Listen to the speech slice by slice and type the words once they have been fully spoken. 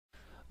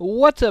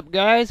What's up,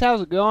 guys?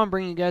 How's it going?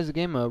 Bringing you guys a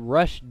game of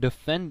Rush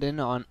Defending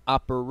on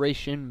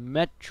Operation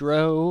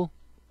Metro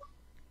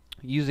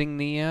using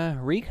the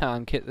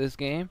recon kit this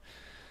game.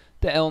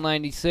 The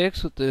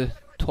L96 with the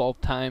 12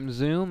 times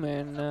zoom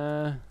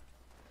and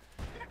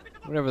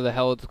whatever the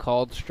hell it's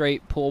called,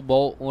 straight pull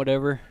bolt,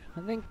 whatever.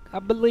 I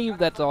believe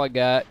that's all I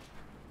got.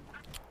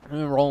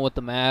 I'm rolling with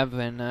the MAV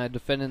and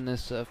defending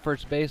this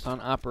first base on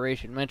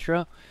Operation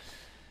Metro,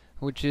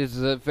 which is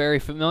very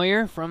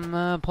familiar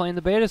from playing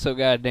the beta so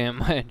goddamn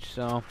much.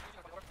 So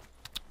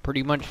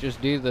pretty much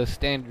just do the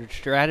standard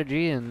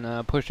strategy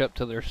and push up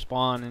to their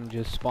spawn and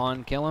just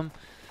spawn kill them.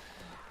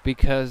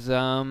 Because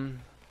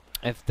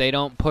if they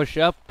don't push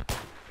up,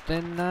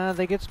 then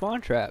they get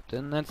spawn trapped,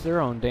 and that's their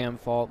own damn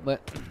fault. But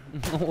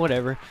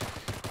whatever.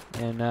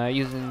 And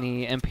using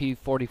the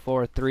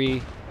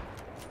MP44-3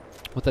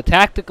 with a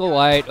tactical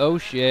light. Oh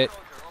shit!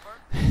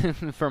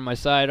 For my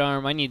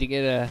sidearm, I need to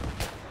get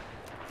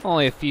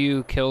only a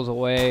few kills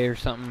away or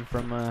something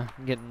from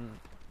getting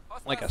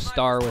like a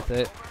star with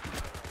it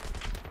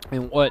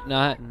and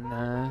whatnot,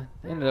 and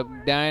ended up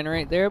dying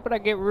right there, but I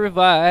get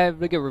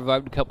revived. I get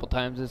revived a couple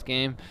times this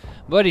game.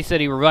 Buddy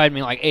said he revived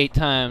me like 8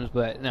 times,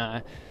 but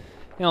nah,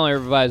 he only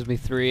revives me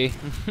 3,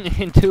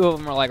 and 2 of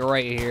them are like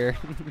right here,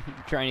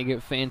 trying to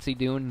get fancy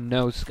doing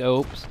no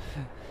scopes,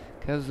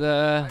 because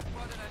I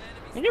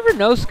never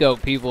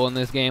no-scope people in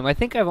this game. I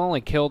think I've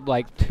only killed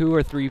like 2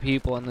 or 3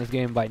 people in this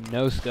game by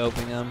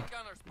no-scoping them.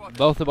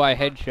 Both by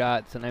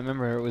headshots, and I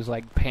remember it was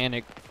like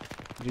panic,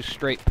 just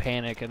straight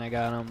panic, and I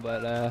got them.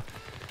 But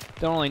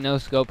don't really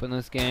no-scope in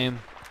this game.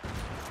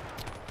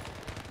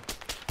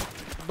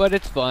 But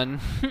it's fun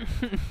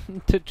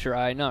to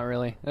try. Not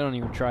really. I don't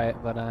even try it.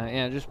 But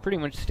yeah, just pretty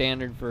much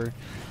standard for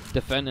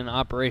defending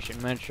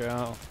Operation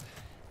Metro.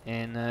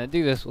 And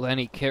do this with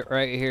any kit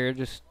right here.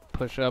 Just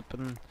push up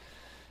and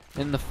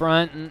in the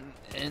front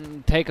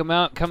and take them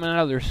out coming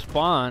out of their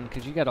spawn,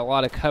 because you got a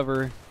lot of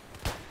cover.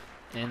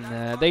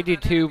 And they do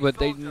too, but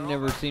they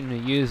never seem to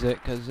use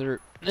it, because they're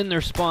in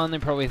their spawn. They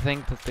probably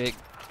think that they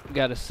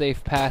got a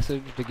safe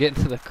passage to get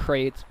into the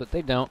crates, but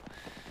they don't,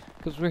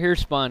 because we're here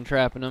spawn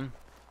trapping them,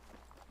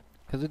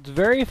 because it's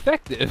very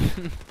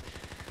effective.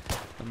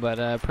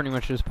 But pretty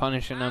much just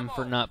punishing them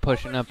for not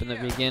pushing up in the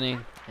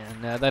beginning.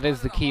 And that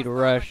is the key to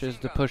rush, is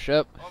to push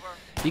up.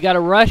 You gotta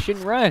rush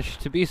and rush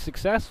to be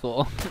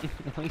successful,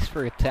 at least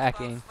for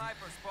attacking.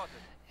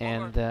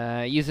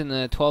 And using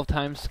the 12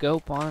 times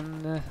scope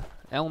on the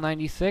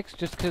L96,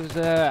 just because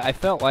I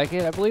felt like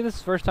it. I believe this is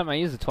the first time I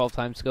used a 12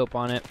 times scope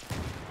on it.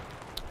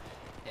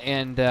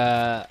 And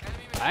I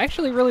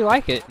actually really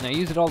like it, and I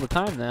use it all the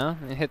time now.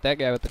 I hit that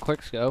guy with the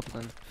quick scope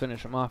and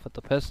finish him off with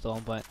the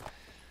pistol, but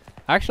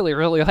I actually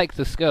really like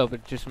the scope.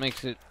 It just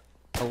makes it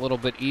a little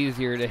bit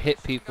easier to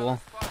hit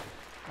people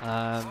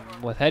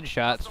with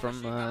headshots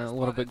from a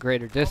little bit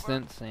greater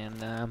distance,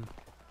 and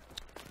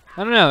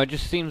I don't know, it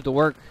just seems to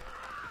work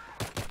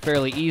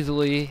fairly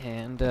easily,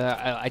 and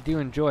I do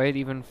enjoy it,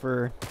 even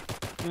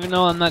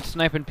though I'm not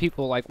sniping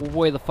people like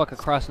way the fuck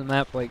across the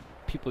map like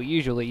people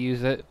usually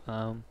use it.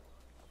 I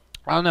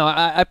don't know,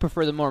 I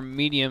prefer the more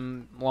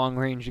medium long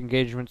range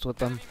engagements with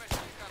them.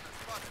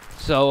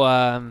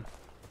 So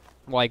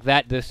like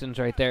that distance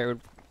right there,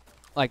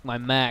 like my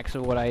max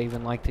of what I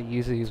even like to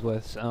use these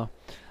with. So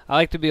I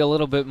like to be a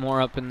little bit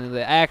more up into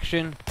the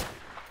action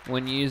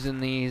when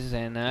using these,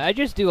 and I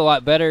just do a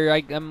lot better.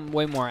 I'm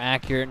way more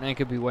accurate, and I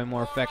could be way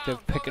more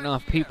effective picking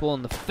off people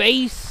in the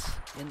face.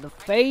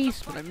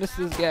 But I missed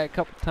this guy a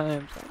couple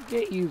times. I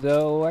get you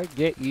though, I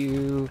get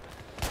you.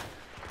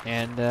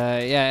 And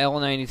yeah,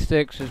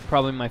 L96 is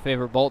probably my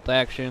favorite bolt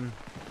action.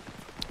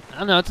 I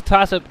don't know, it's a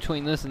toss-up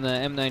between this and the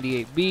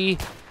M98B.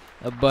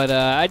 But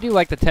I do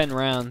like the 10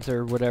 rounds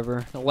or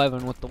whatever,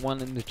 11 with the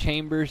one in the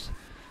chambers.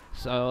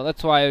 So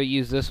that's why I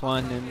use this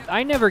one. And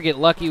I never get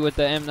lucky with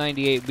the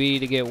M98B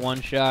to get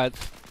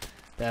one-shots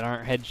that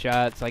aren't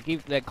headshots, like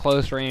even at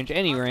close range,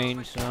 any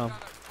range. So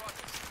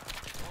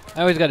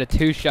I always got to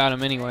 2-shot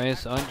them anyway,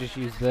 so I just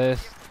use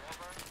this.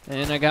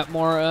 And I got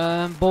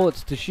more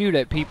bullets to shoot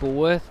at people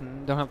with,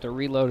 and don't have to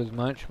reload as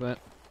much. But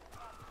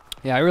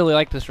yeah, I really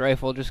like this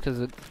rifle just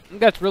because it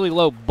got really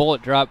low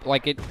bullet drop.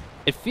 Like it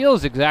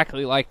feels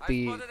exactly like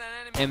the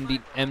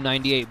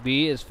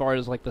M98B as far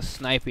as like the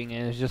sniping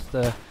is. Just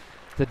the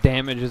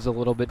damage is a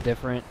little bit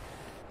different,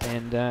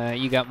 and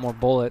you got more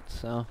bullets,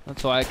 so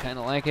that's why I kind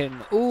of like it.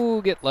 And, ooh,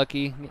 get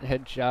lucky, get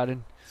headshotted.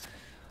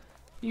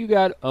 You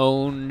got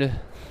owned.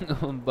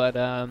 But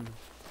I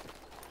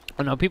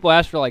don't know. People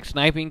ask for like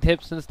sniping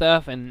tips and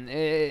stuff, and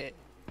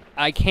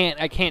I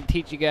can't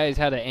teach you guys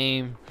how to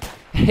aim.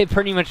 It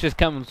pretty much just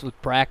comes with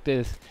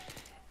practice.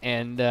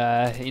 And,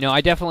 you know,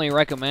 I definitely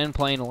recommend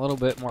playing a little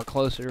bit more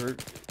closer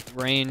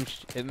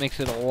range. It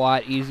makes it a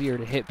lot easier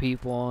to hit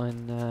people,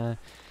 and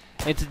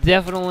it's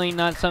definitely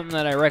not something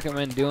that I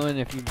recommend doing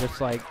if you just,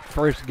 like,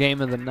 first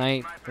game of the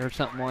night or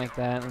something like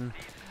that. And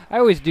I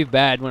always do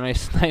bad when I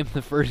snipe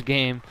the first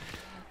game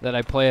that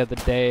I play of the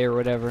day or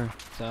whatever.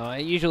 So I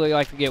usually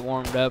like to get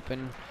warmed up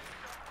and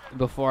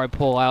before I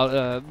pull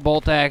out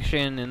bolt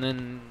action, and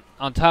then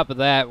on top of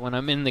that, when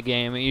I'm in the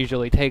game, it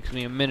usually takes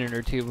me a minute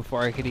or two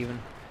before I could even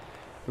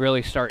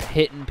really start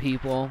hitting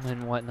people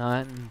and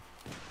whatnot. And,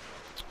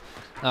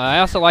 I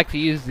also like to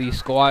use the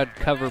squad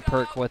cover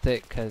perk with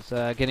it, because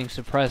getting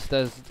suppressed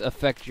does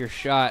affect your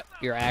shot,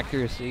 your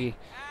accuracy.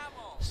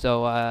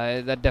 So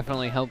that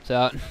definitely helps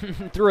out.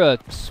 Threw a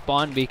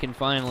spawn beacon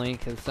finally,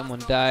 because someone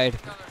died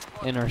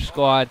in our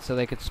squad, so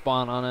they could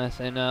spawn on us.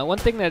 And one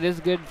thing that is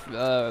good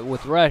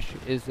with Rush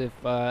is if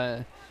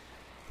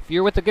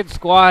you're with a good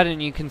squad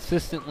and you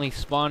consistently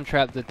spawn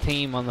trap the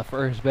team on the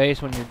first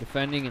base when you're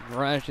defending in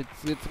Rush,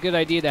 it's a good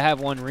idea to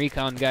have one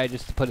recon guy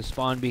just to put a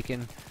spawn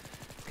beacon.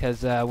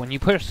 Because when you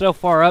push so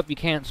far up, you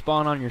can't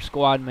spawn on your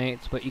squad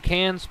mates, but you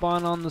can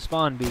spawn on the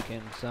spawn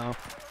beacon. So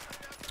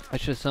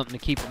that's just something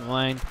to keep in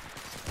mind.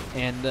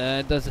 And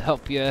it does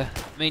help you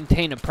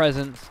maintain a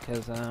presence,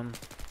 because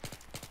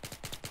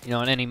you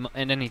know, at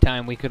any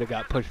time we could have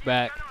got pushed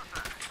back.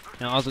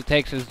 You know, all it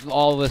takes is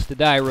all of us to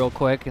die real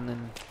quick, and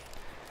then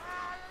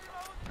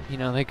you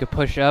know, they could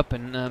push up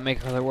and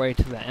make their way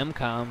to the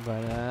MCOM.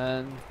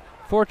 But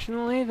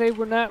fortunately, they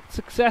were not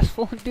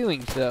successful in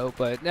doing so.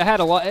 But I had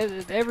a lot.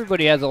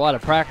 Everybody has a lot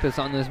of practice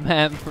on this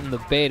map from the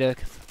beta.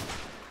 'Cause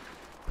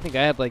I think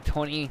I had like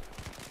 28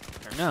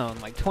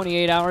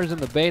 hours in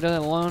the beta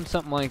alone,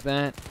 something like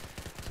that.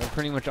 So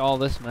pretty much all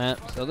this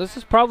map. So this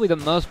is probably the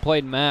most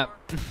played map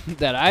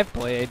that I've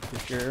played for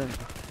sure.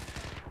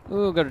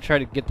 Ooh, I'm gonna try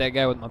to get that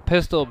guy with my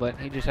pistol, but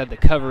he just had the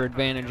cover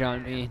advantage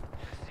on me.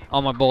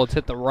 All my bullets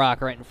hit the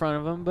rock right in front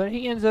of him, but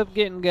he ends up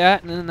getting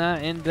got, and then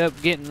I end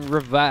up getting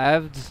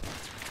revived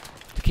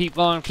to keep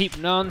on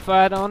keeping on,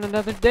 fight on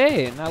another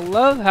day. And I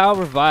love how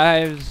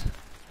revives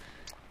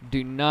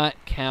do not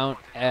count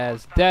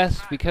as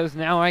deaths, because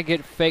now I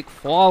get fake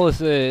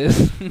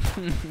flawlesses.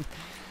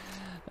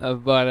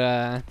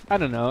 But I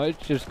don't know,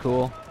 it's just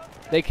cool.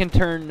 They can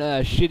turn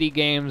shitty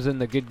games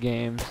into good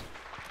games,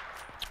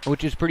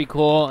 which is pretty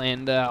cool.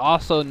 And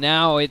also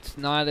now it's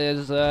not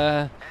as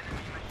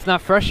it's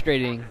not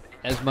frustrating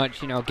as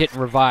much, you know, getting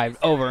revived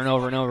over and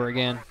over and over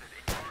again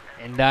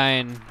and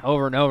dying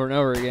over and over and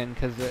over again,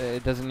 because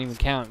it doesn't even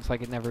count. It's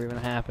like it never even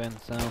happened.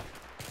 So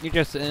you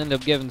just end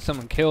up giving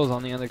someone kills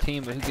on the other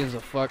team, but who gives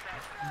a fuck?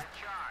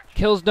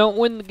 Kills don't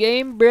win the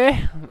game,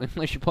 bruh,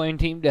 unless you're playing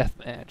team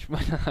deathmatch.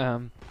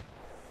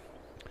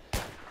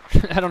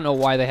 I don't know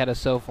why they had a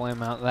SO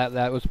flame out.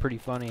 That was pretty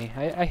funny.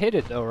 I hit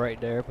it though right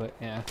there, but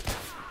yeah.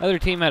 Other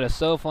team had a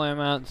SO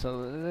flame out,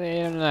 so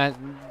they're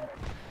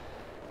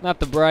not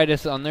the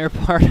brightest on their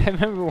part. I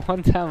remember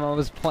one time I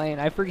was playing,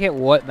 I forget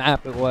what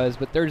map it was,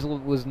 but there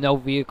was no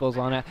vehicles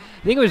on it.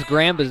 I think it was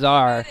Grand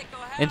Bazaar,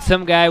 and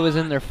some guy was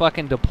in their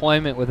fucking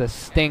deployment with a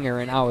Stinger,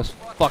 and I was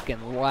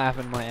fucking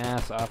laughing my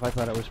ass off. I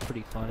thought it was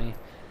pretty funny.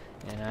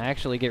 And I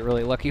actually get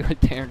really lucky right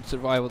there and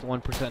survive with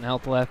 1%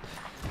 health left.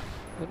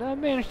 But I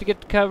managed to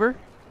get the cover.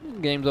 The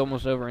game's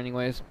almost over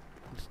anyways.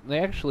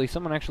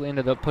 Someone actually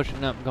ended up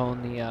pushing up,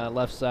 going the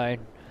left side.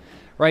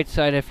 Right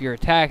side if you're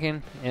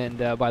attacking, and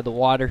by the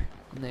water.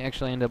 And they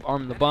actually end up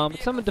arming the bomb,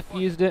 but someone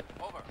defused it.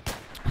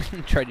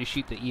 Tried to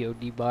shoot the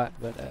EOD bot,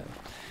 but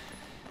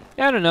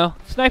yeah, I don't know.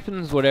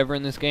 Sniping's whatever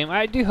in this game.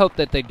 I do hope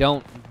that they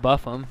don't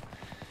buff them,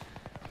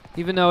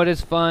 even though it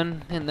is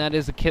fun, and that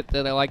is a kit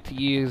that I like to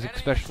use,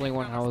 especially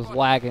when I was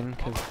lagging,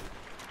 because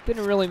it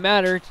didn't really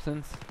matter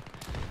since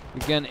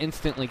your gun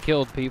instantly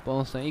killed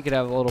people, so you could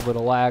have a little bit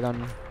of lag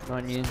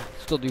on you,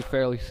 still do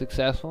fairly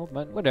successful.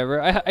 But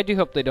whatever. I do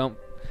hope they don't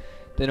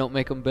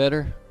make them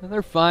better.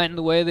 They're fine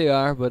the way they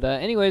are. But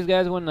anyways,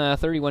 guys, won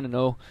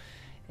 31-0,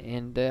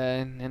 and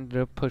ended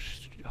up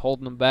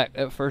holding them back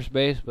at first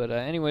base. But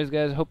anyways,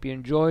 guys, hope you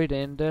enjoyed,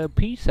 and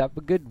peace. Have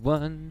a good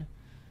one.